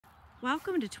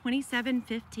Welcome to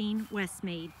 2715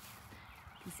 Westmeade.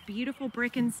 This beautiful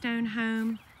brick and stone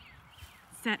home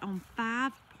set on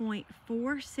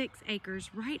 5.46 acres,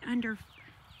 right under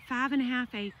 5.5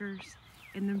 acres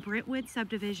in the Brentwood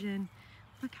subdivision.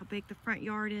 Look how big the front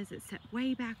yard is. It's set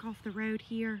way back off the road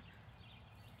here.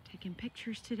 Taking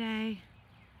pictures today.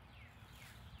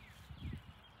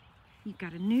 You've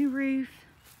got a new roof,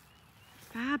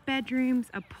 5 bedrooms,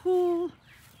 a pool,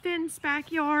 fenced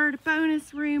backyard,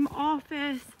 bonus room,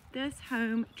 office. This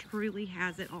home truly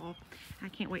has it all. I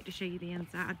can't wait to show you the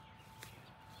inside.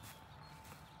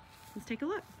 Let's take a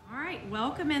look. All right,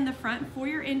 welcome in the front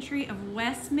foyer entry of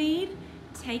Westmeade.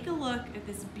 Take a look at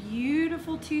this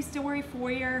beautiful 2-story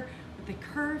foyer with the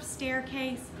curved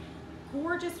staircase,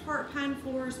 gorgeous heart pine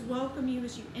floors welcome you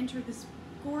as you enter this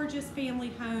gorgeous family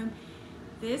home.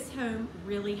 This home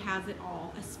really has it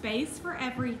all. A space for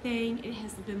everything. It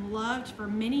has been loved for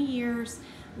many years.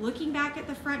 Looking back at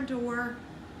the front door,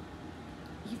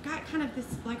 you've got kind of this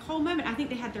like whole moment. I think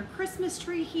they had their Christmas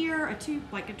tree here,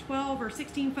 like a 12 or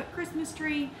 16 foot Christmas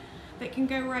tree that can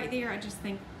go right there. I just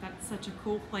think that's such a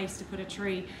cool place to put a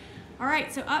tree. All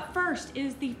right, so up first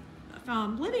is the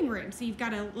living room. So you've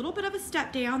got a little bit of a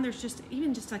step down. There's just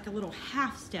like a little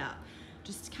half step,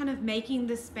 just kind of making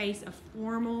this space a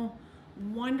formal,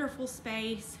 wonderful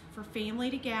space for family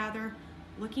to gather.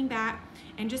 Looking back,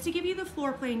 and just to give you the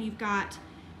floor plan, you've got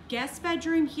guest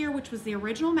bedroom here, which was the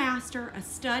original master, a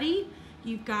study.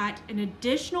 You've got an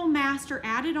additional master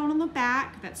added on the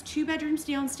back. That's 2 bedrooms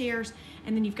downstairs,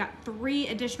 and then you've got 3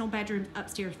 additional bedrooms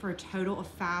upstairs for a total of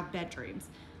 5 bedrooms.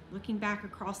 Looking back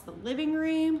across the living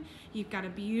room, you've got a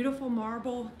beautiful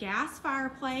marble gas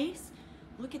fireplace.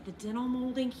 Look at the dental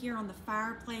molding here on the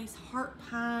fireplace, heart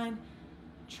pine,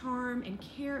 charm and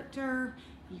character.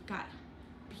 You've got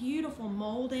beautiful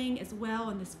molding as well,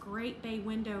 and this great bay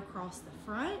window across the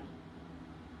front.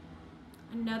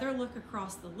 Another look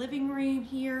across the living room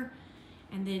here,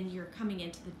 and then you're coming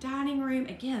into the dining room.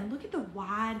 Again, look at the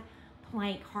wide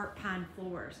plank heart pine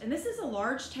floors. And this is a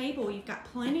large table. You've got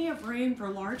plenty of room for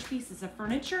large pieces of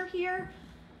furniture here.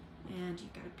 And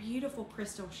you've got a beautiful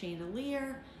crystal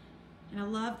chandelier. And I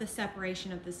love the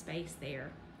separation of the space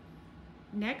there.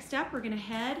 Next up, we're gonna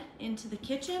head into the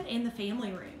kitchen and the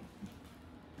family room.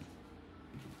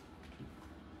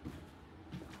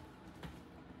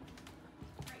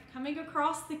 Coming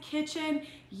across the kitchen,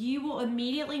 you will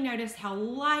immediately notice how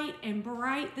light and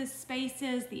bright this space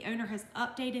is. The owner has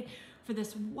updated for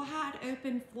this wide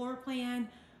open floor plan.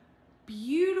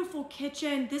 Beautiful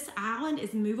kitchen. This island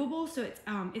is movable, so it's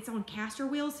on caster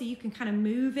wheels, so you can kind of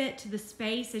move it to the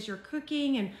space as you're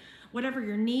cooking and whatever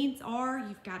your needs are.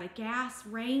 You've got a gas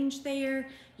range there.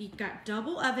 You've got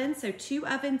double ovens, so 2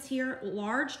 ovens here,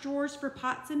 large drawers for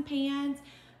pots and pans.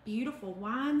 Beautiful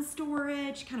wine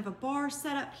storage, kind of a bar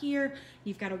setup here.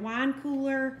 You've got a wine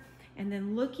cooler, and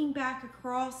then looking back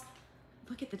across,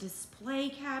 look at the display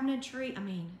cabinetry. I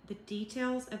mean, the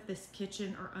details of this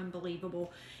kitchen are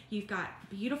unbelievable. You've got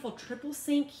beautiful triple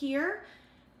sink here,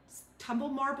 tumble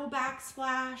marble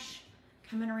backsplash,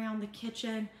 coming around the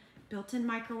kitchen, built-in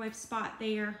microwave spot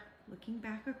there, looking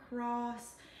back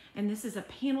across. And this is a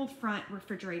paneled front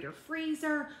refrigerator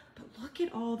freezer, but look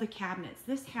at all the cabinets.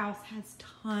 This house has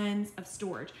tons of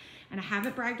storage, and I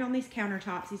haven't bragged on these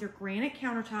countertops. These are granite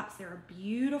countertops. They're a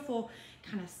beautiful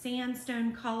kind of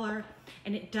sandstone color,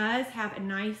 and it does have a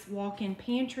nice walk-in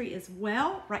pantry as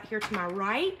well, right here to my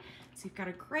right. So you've got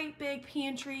a great big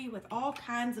pantry with all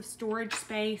kinds of storage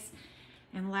space.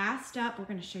 And last up, we're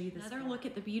gonna show you this another look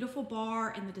at the beautiful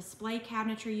bar and the display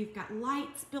cabinetry. You've got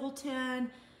lights built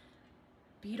in,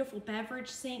 beautiful beverage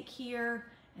sink here,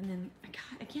 and then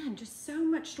again, just so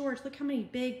much storage. Look how many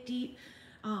big, deep,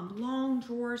 long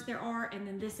drawers there are, and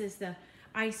then this is the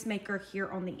ice maker here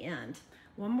on the end.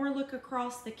 One more look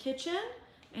across the kitchen,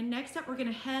 and next up we're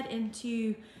gonna head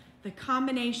into the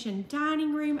combination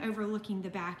dining room overlooking the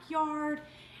backyard,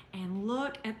 and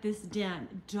look at this den.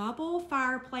 Double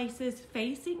fireplaces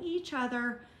facing each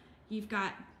other. You've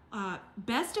got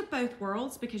best of both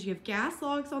worlds because you have gas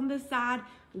logs on this side,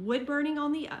 wood burning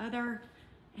on the other,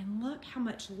 and look how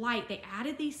much light. They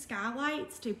added these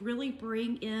skylights to really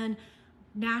bring in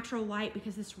natural light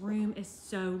because this room is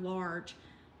so large.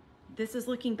 This is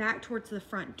looking back towards the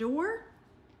front door,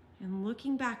 and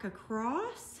looking back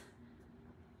across,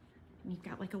 and you've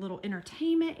got like a little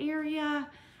entertainment area.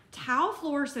 Tile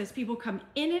floors, so as people come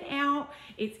in and out,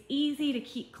 it's easy to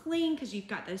keep clean because you've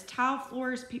got those tile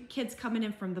floors, kids coming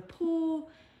in from the pool,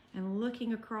 and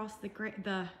looking across the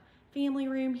family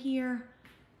room here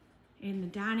in the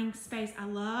dining space. I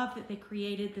love that they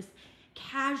created this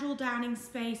casual dining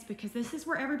space, because this is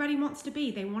where everybody wants to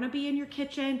be. They want to be in your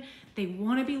kitchen. They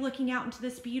want to be looking out into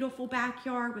this beautiful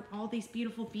backyard with all these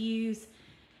beautiful views.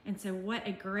 And so what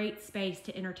a great space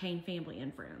to entertain family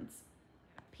and friends.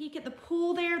 Peek at the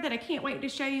pool there that I can't wait to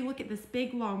show you. Look at this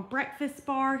big long breakfast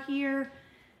bar here.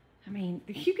 I mean,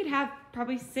 you could have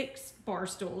probably 6 bar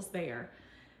stools there.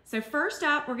 So first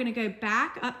up, we're gonna go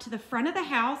back up to the front of the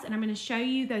house, and I'm gonna show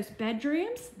you those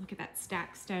bedrooms. Look at that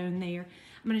stacked stone there.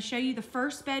 I'm gonna show you the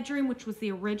first bedroom, which was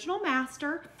the original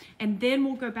master, and then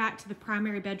we'll go back to the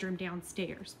primary bedroom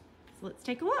downstairs. So let's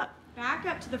take a look. Back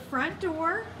up to the front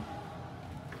door.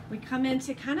 We come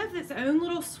into kind of its own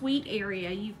little suite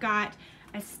area. You've got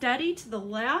a study to the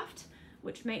left,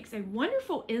 which makes a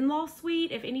wonderful in-law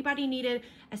suite. If anybody needed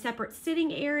a separate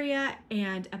sitting area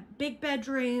and a big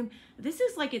bedroom, this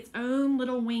is like its own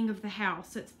little wing of the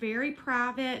house. So it's very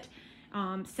private,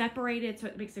 separated, so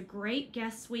it makes a great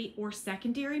guest suite or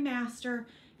secondary master.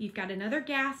 You've got another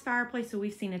gas fireplace, so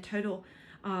we've seen a total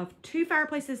of 2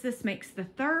 fireplaces. This makes the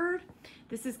 3rd.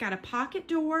 This has got a pocket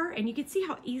door, and you can see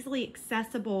how easily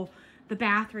accessible the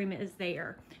bathroom is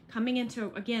there. Coming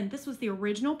into, again, this was the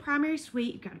original primary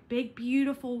suite. You've got a big,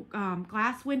 beautiful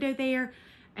glass window there,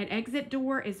 an exit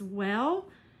door as well.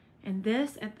 And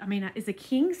this, I mean, is a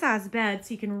king-size bed,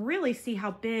 so you can really see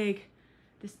how big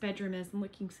this bedroom is. And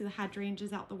look, you can see the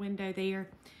hydrangeas out the window there.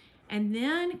 And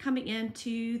then coming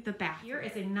into the bathroom. Here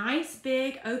is a nice,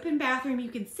 big, open bathroom. You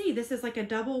can see this is like a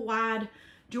double wide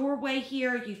doorway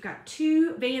here. You've got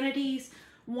 2 vanities,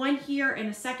 one here and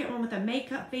a second one with a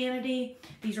makeup vanity.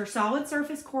 These are solid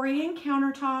surface Corian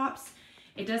countertops.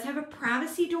 It does have a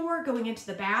privacy door going into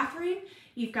the bathroom.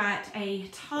 You've got a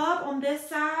tub on this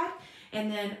side, and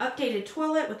then updated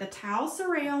toilet with a towel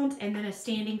surround, and then a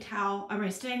standing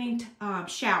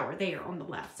shower there on the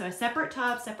left. So a separate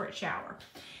tub, separate shower.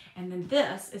 And then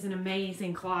this is an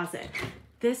amazing closet.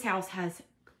 This house has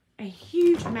a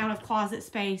huge amount of closet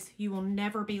space. You will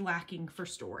never be lacking for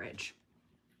storage.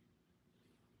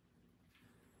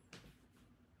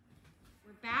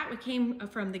 Back, we came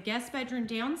from the guest bedroom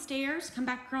downstairs, come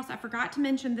back across. I forgot to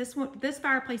mention this one. This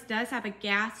fireplace does have a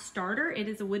gas starter. It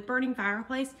is a wood burning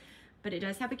fireplace, but it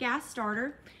does have a gas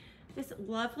starter. This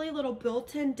lovely little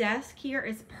built-in desk here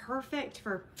is perfect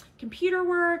for computer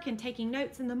work and taking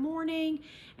notes in the morning.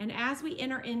 And as we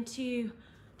enter into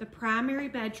the primary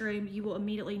bedroom, you will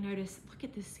immediately notice, look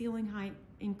at the ceiling height,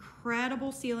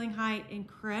 incredible ceiling height,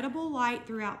 incredible light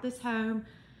throughout this home.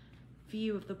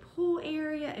 View of the pool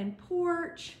area and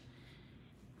porch,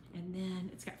 and then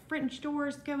it's got French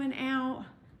doors going out.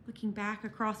 Looking back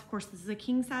across, of course, this is a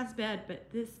king-size bed,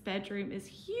 but this bedroom is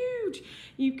huge.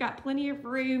 You've got plenty of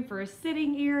room for a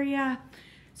sitting area.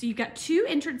 So you've got 2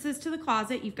 entrances to the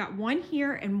closet. You've got one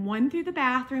here and one through the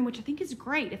bathroom, which I think is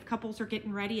great if couples are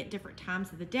getting ready at different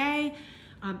times of the day.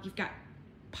 You've got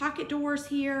pocket doors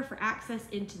here for access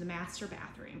into the master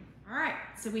bathroom. All right,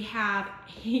 so we have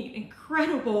an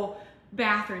incredible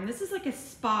bathroom. This is like a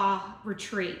spa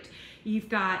retreat. You've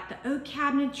got the oak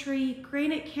cabinetry,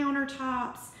 granite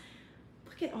countertops.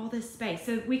 Look at all this space.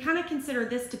 So we kind of consider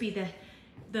this to be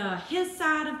his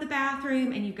side of the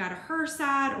bathroom, and you've got a her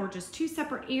side, or just 2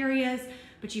 separate areas,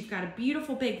 but you've got a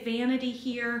beautiful big vanity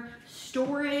here,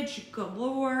 storage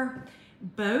galore.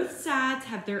 Both sides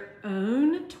have their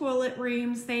own toilet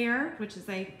rooms there, which is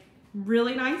a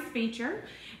really nice feature.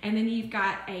 And then you've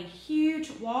got a huge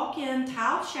walk-in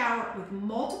tile shower with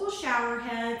multiple shower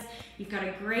heads. You've got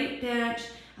a great bench.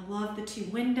 I love the 2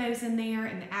 windows in there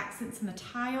and the accents in the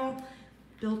tile.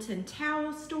 Built-in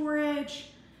towel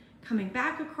storage. Coming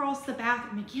back across the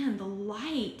bathroom, again, the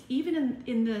light, even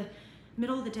in the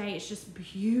middle of the day, it's just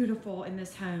beautiful in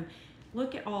this home.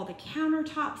 Look at all the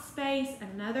countertop space.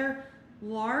 Another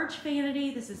large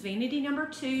vanity. This is vanity number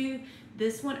 2.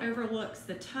 This one overlooks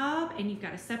the tub, and you've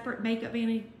got a separate makeup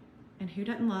vanity. And who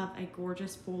doesn't love a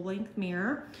gorgeous full-length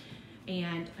mirror?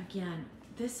 And again,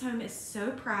 this home is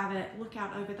so private. Look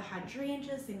out over the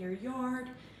hydrangeas in your yard,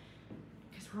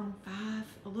 because we're on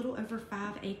a little over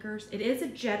 5 acres. It is a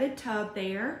jetted tub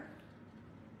there.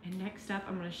 And next up,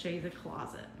 I'm going to show you the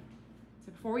closet.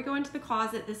 So before we go into the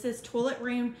closet, this is toilet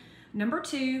room number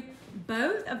 2.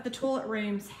 Both of the toilet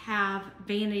rooms have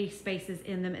vanity spaces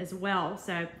in them as well.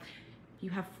 So you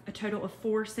have a total of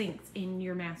 4 sinks in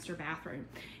your master bathroom.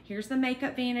 Here's the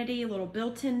makeup vanity, a little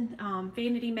built-in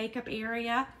vanity makeup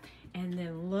area. And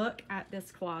then look at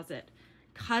this closet.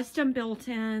 Custom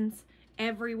built-ins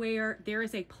everywhere. There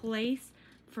is a place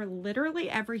for literally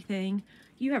everything.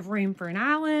 You have room for an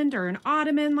island or an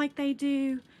ottoman like they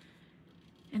do.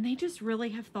 And they just really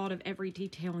have thought of every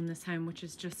detail in this home, which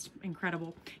is just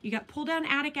incredible. You got pull-down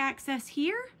attic access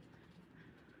here.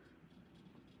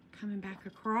 coming back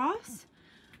across.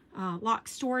 Locked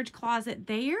storage closet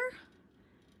there.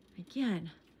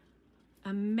 Again,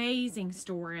 amazing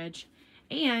storage.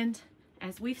 And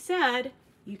as we've said,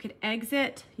 you could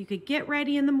exit, you could get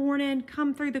ready in the morning,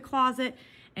 come through the closet,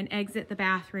 and exit the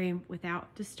bathroom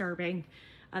without disturbing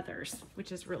others,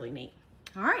 which is really neat.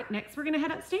 All right, next we're gonna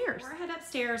head upstairs. Before I head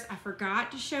upstairs, I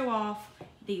forgot to show off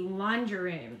the laundry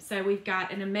room. So we've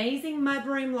got an amazing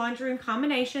mudroom, laundry room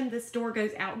combination. This door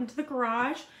goes out into the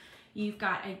garage. You've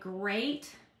got a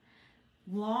great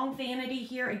long vanity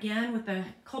here, again, with the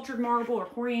cultured marble or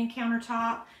Corian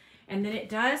countertop. And then it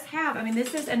does have, I mean,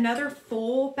 this is another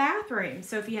full bathroom.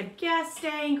 So if you had guests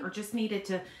staying or just needed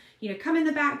to, you know, come in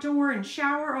the back door and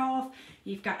shower off,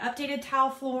 you've got updated tile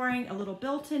flooring, a little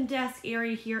built-in desk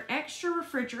area here, extra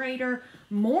refrigerator,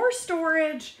 more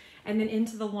storage, and then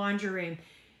into the laundry room.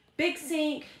 Big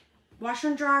sink, washer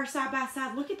and dryer side by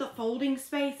side. Look at the folding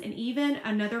space and even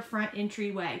another front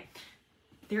entryway.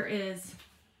 There is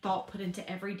thought put into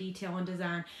every detail and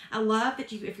design. I love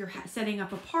that if you're setting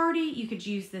up a party, you could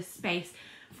use this space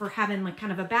for having like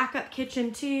kind of a backup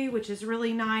kitchen too, which is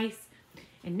really nice.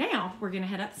 And now we're gonna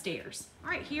head upstairs. All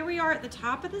right, here we are at the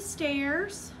top of the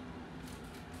stairs.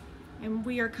 And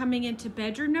we are coming into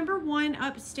bedroom number 1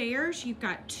 upstairs. You've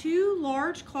got 2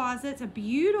 large closets, a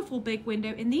beautiful big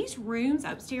window, and these rooms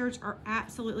upstairs are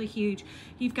absolutely huge.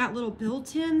 You've got little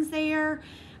built-ins there,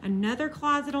 another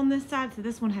closet on this side. So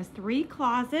this one has 3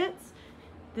 closets.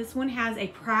 This one has a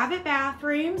private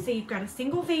bathroom. So you've got a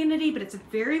single vanity, but it's a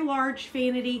very large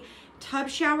vanity, tub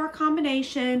shower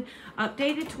combination,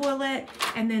 updated toilet,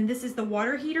 and then this is the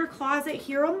water heater closet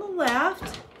here on the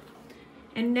left.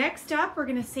 And next up, we're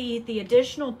gonna see the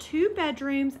additional 2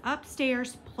 bedrooms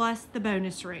upstairs plus the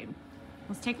bonus room.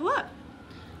 Let's take a look.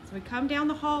 So we come down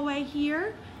the hallway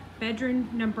here, bedroom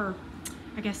number,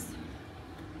 I guess,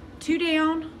 2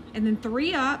 down and then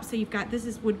 3 up. So you've got,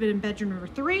 would have been bedroom number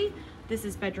 3. This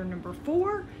is bedroom number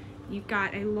 4. You've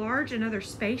got a large, another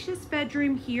spacious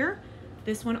bedroom here.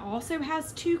 This one also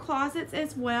has 2 closets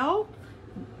as well.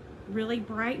 Really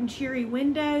bright and cheery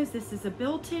windows. This is a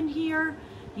built-in here.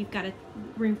 You've got a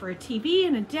room for a TV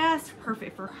and a desk,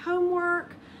 perfect for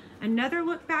homework. Another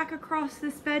look back across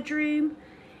this bedroom.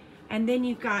 And then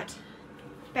you've got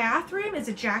bathroom is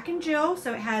a Jack and Jill,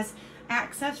 so it has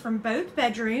access from both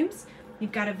bedrooms.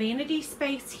 You've got a vanity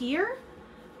space here.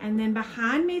 And then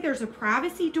behind me, there's a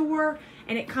privacy door,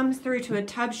 and it comes through to a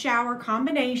tub shower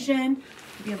combination.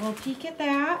 Give you a little peek at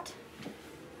that.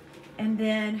 And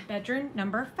then bedroom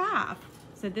number 5.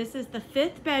 So this is the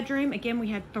 5th bedroom. Again, we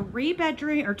had 2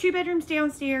 bedrooms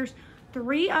downstairs,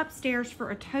 3 upstairs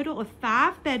for a total of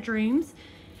 5 bedrooms.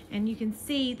 And you can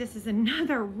see this is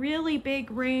another really big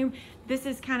room. This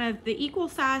is kind of the equal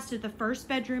size to the 1st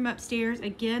bedroom upstairs.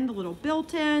 Again, the little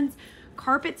built-ins,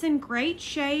 carpet's in great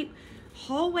shape.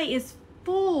 Hallway is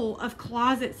full of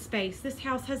closet space. This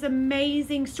house has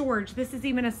amazing storage. This is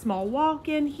even a small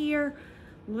walk-in here.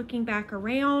 Looking back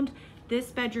around,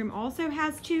 this bedroom also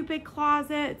has 2 big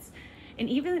closets and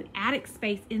even an attic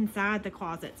space inside the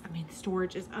closets. I mean,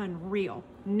 storage is unreal.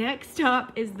 Next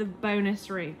up is the bonus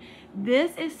room.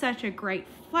 This is such a great,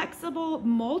 flexible,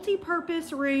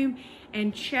 multi-purpose room,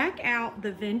 and check out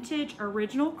the vintage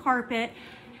original carpet.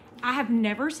 I have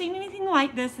never seen anything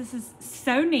like this. This is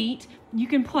so neat. You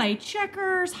can play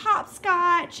checkers,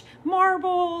 hopscotch,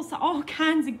 marbles, all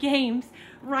kinds of games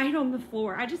right on the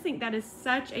floor. I just think that is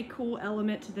such a cool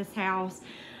element to this house.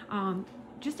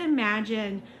 Just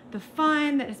imagine the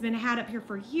fun that has been had up here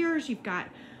for years. You've got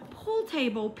pool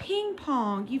table, ping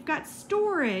pong, you've got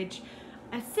storage,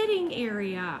 a sitting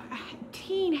area, a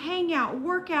teen hangout,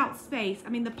 workout space. I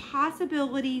mean, the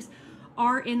possibilities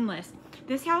are endless.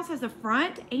 This house has a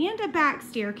front and a back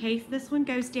staircase. This one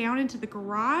goes down into the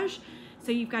garage.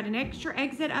 So you've got an extra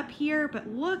exit up here, but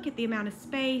look at the amount of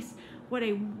space. What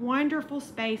a wonderful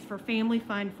space for family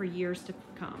fun for years to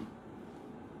come.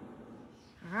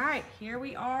 All right, here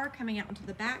we are coming out into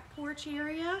the back porch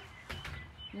area.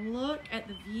 Look at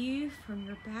the view from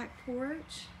your back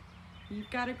porch. You've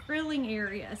got a grilling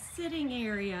area, a sitting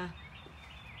area.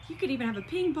 You could even have a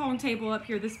ping pong table up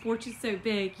here. This porch is so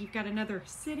big. You've got another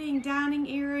sitting dining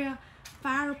area,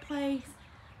 fireplace,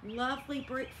 lovely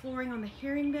brick flooring on the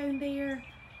herringbone there.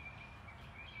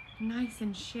 Nice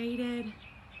and shaded.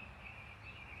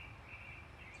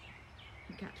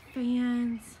 You've got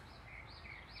fans.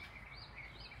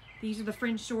 These are the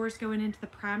French doors going into the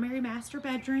primary master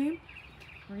bedroom.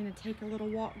 We're gonna take a little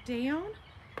walk down.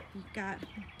 You've got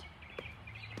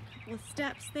a couple of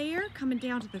steps there coming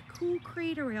down to the cool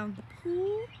crate around the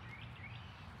pool.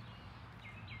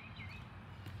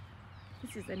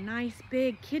 This is a nice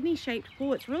big kidney shaped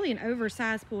pool. It's really an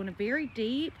oversized pool and a very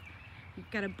deep.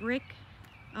 You've got a brick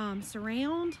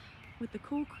surround with the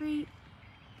concrete.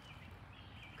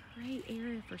 Great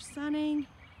area for sunning.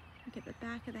 Look at the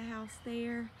back of the house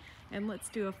there. And let's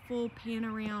do a full pan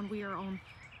around. We are on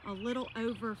a little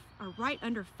over, or right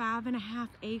under 5.5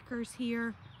 acres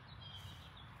here.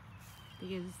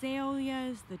 The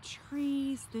azaleas, the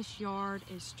trees, this yard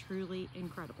is truly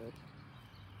incredible.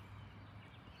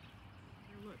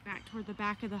 Look back toward the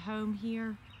back of the home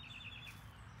here.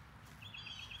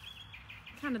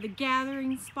 Kind of the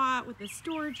gathering spot with the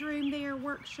storage room there,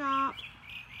 workshop.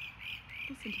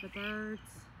 Listen to the birds.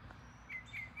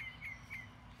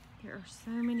 There are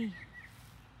so many,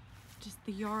 just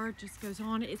the yard just goes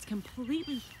on. It's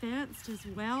completely fenced as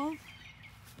well.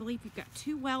 I believe you've got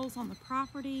 2 wells on the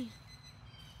property.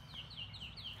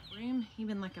 Room,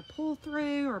 even like a pull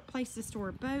through or a place to store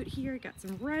a boat here. Got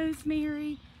some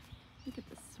rosemary. Look at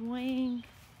the swing.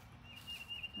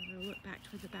 Another look back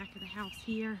toward the back of the house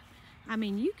here. I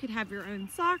mean, you could have your own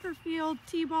soccer field,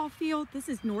 t-ball field. This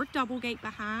is North Doublegate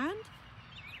behind.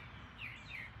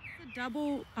 It's a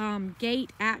double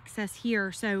gate access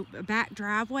here, so a back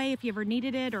driveway if you ever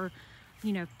needed it, or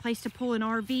you know, place to pull an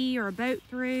RV or a boat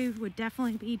through would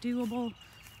definitely be doable.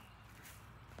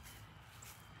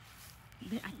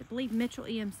 I believe Mitchell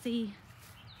EMC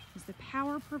is the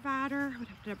power provider. I would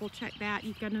have to double check that.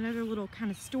 You've got another little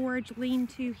kind of storage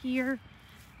lean-to here.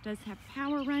 Does have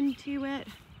power run to it.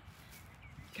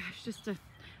 Gosh, just a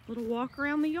little walk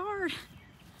around the yard.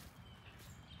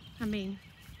 I mean,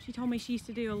 she told me she used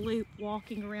to do a loop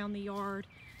walking around the yard,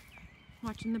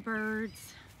 watching the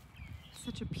birds.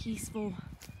 Such a peaceful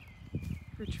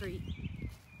retreat.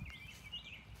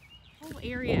 Whole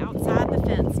area outside the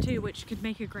fence too, which could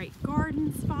make a great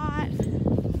garden spot.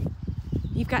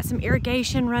 You've got some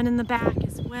irrigation running the back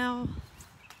as well.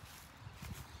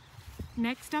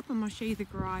 Next up, I'm going to show you the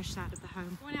garage side of the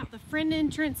home. Going out the front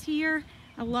entrance here,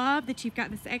 I love that you've got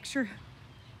this extra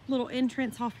little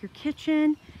entrance off your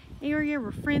kitchen area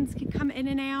where friends can come in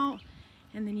and out.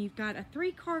 And then you've got a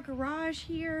 3-car garage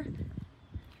here.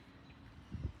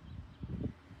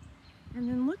 And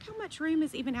then look how much room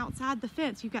is even outside the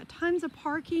fence. You've got tons of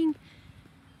parking,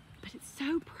 but it's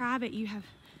so private. You have,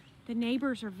 the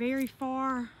neighbors are very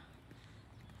far.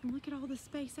 And look at all the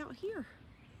space out here.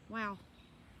 Wow.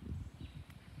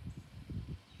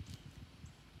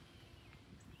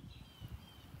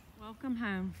 Welcome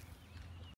home.